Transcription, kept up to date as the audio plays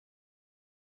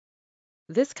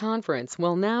This conference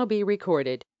will now be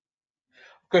recorded.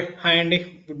 Okay, hi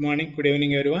Andy. Good morning, good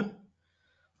evening, everyone.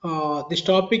 This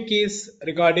topic is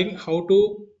regarding how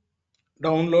to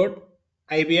download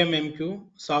IBM MQ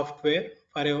software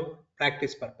for your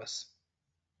practice purpose.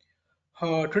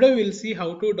 Today we'll see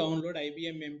how to download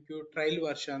IBM MQ trial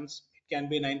versions. It can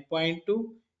be 9.2,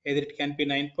 either it can be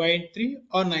 9.3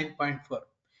 or 9.4.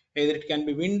 Either it can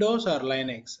be Windows or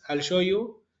Linux. I'll show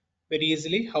you very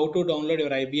easily how to download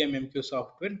your IBM MQ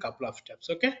software in couple of steps.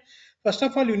 Okay. First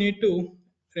of all, you need to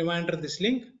reminder this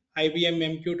link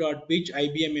ibmmq.biz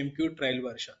IBM MQ trial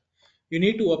version. You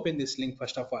need to open this link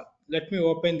first of all. Let me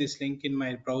open this link in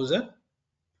my browser.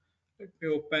 Let me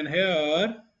open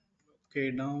here.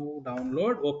 Okay, now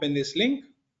download, open this link.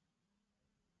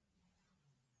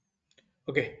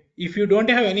 Okay, if you don't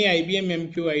have any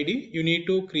IBM MQ ID, you need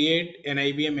to create an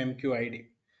IBM MQ ID.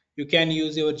 You can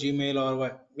use your Gmail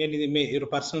or your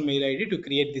personal mail ID to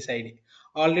create this ID.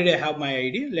 Already I have my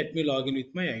ID. Let me log in with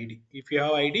my ID. If you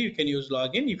have ID, you can use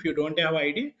login. If you don't have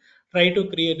ID, try to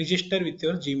create register with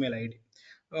your Gmail ID.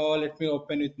 Let me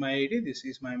open with my ID. This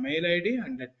is my mail ID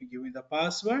and let me give me the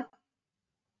password.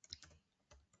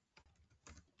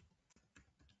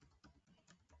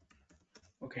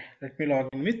 Okay, let me log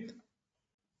in with.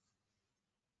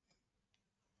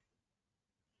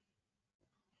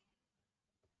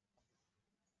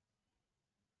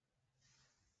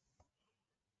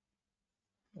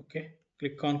 Okay,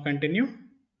 click on continue.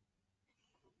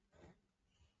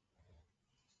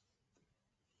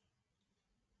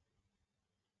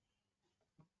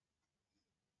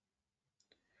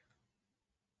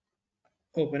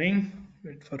 Opening,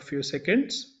 wait for a few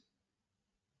seconds.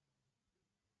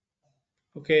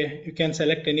 Okay, you can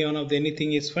select any one of the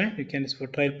anything is fine. You can, it's for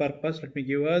trial purpose. Let me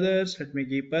give others. Let me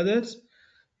keep others.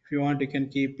 If you want, you can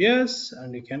keep yes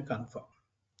and you can confirm.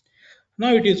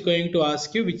 Now it is going to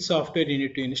ask you which software you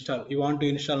need to install. You want to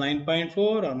install 9.4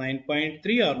 or 9.3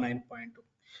 or 9.2.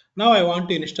 Now I want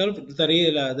to install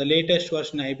the latest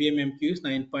version IBM MQ is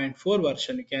 9.4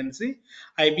 version. You can see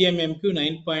IBM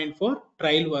MQ 9.4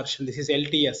 trial version. This is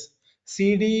LTS.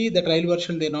 CD, the trial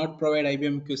version, they not provide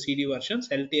IBM MQ CD versions.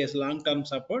 LTS long-term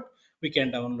support, we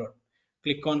can download.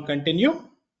 Click on continue.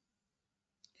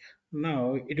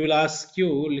 Now it will ask you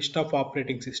list of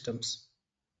operating systems.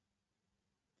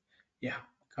 Yeah,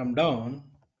 come down.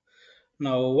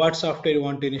 Now, what software you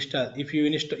want to install? If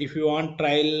you want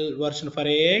trial version for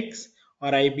AX or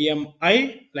IBM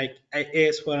I like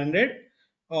AS400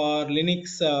 or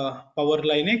Linux Power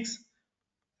Linux,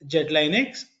 Jet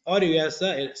Linux, or you use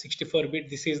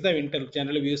 64-bit. This is the Intel.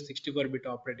 Generally, we use 64-bit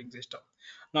operating system.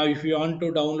 Now, if you want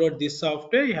to download this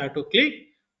software, you have to click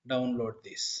download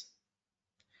this.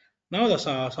 Now the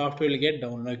software will get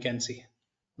down. Now you can see.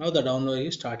 Now the download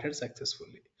is started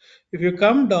successfully. If you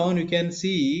come down, you can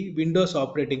see Windows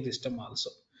operating system also.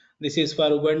 This is for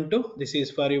Ubuntu. This is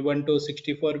for Ubuntu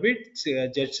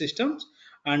 64-bit Jet systems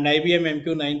and IBM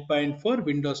MQ 9.4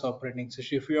 Windows operating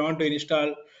system. If you want to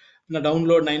install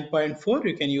download 9.4,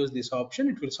 you can use this option.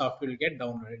 It will software will get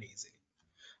downloaded easily.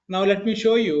 Now let me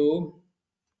show you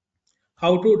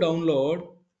how to download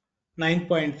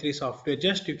 9.3 software.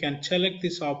 Just you can select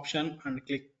this option and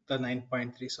click the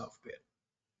 9.3 software.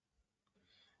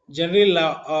 Generally,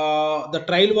 the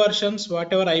trial versions,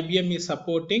 whatever IBM is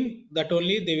supporting, that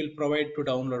only they will provide to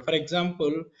download. For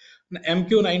example, MQ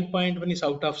 9.1 is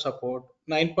out of support,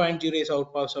 9.0 is out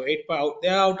of support, 8. They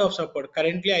are out of support.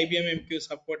 Currently, IBM MQ is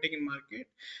supporting in market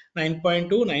 9.2,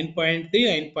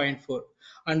 9.3, 9.4.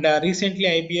 And recently,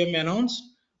 IBM announced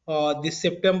this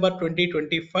September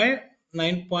 2025,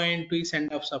 9.2 is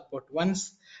end of support.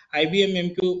 Once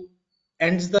IBM MQ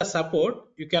ends the support,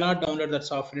 you cannot download that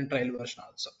software in trial version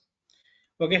also.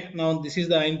 Okay, now this is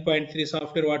the 9.3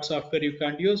 software. What software you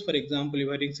can't use? For example,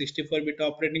 you are using 64-bit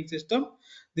operating system.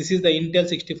 This is the Intel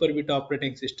 64-bit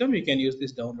operating system. You can use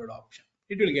this download option.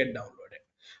 It will get downloaded.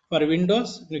 For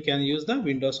Windows, you can use the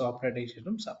Windows operating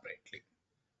system separately.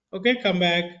 Okay, come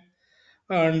back.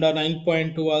 And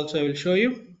 9.2 also I will show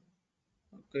you.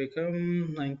 Okay,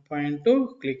 come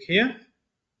 9.2. Click here.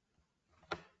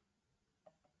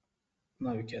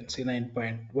 Now you can see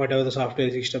 9. Whatever the software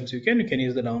systems you can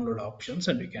use the download options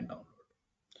and you can download.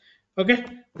 Okay,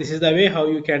 this is the way how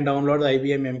you can download the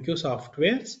IBM MQ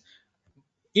softwares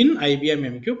in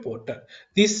IBM MQ portal.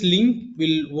 This link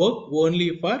will work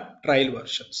only for trial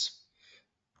versions.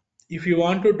 If you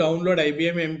want to download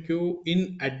IBM MQ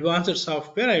in advanced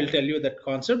software, I will tell you that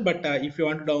concept. But if you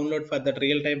want to download for that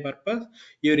real-time purpose,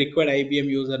 you require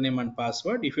IBM username and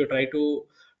password. If you try to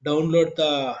download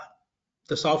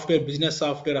the software, business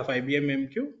software of IBM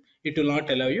MQ, it will not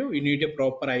allow you. You need a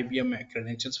proper IBM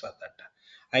credentials for that.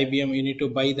 IBM, you need to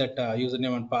buy that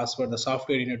username and password, the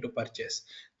software you need to purchase.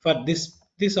 For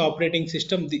this operating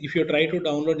system, if you try to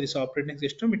download this operating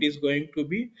system, it is going to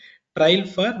be trial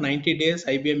for 90 days.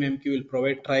 IBM MQ will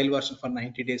provide trial version for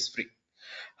 90 days free.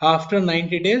 After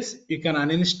 90 days, you can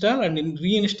uninstall and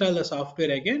reinstall the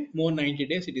software again. More 90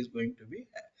 days, it is going to be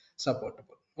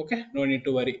supportable. Okay, no need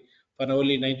to worry. For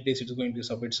only 90 days, it is going to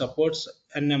support. It supports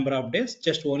a number of days.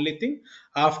 Just only thing,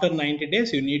 after 90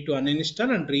 days, you need to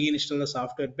uninstall and reinstall the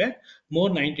software back.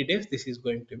 More 90 days, this is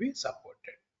going to be supported.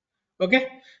 Okay,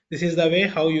 this is the way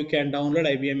how you can download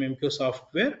IBM MQ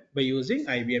software by using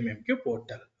IBM MQ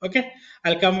portal. Okay,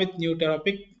 I'll come with new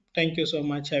topic. Thank you so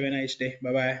much. Have a nice day.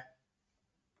 Bye bye.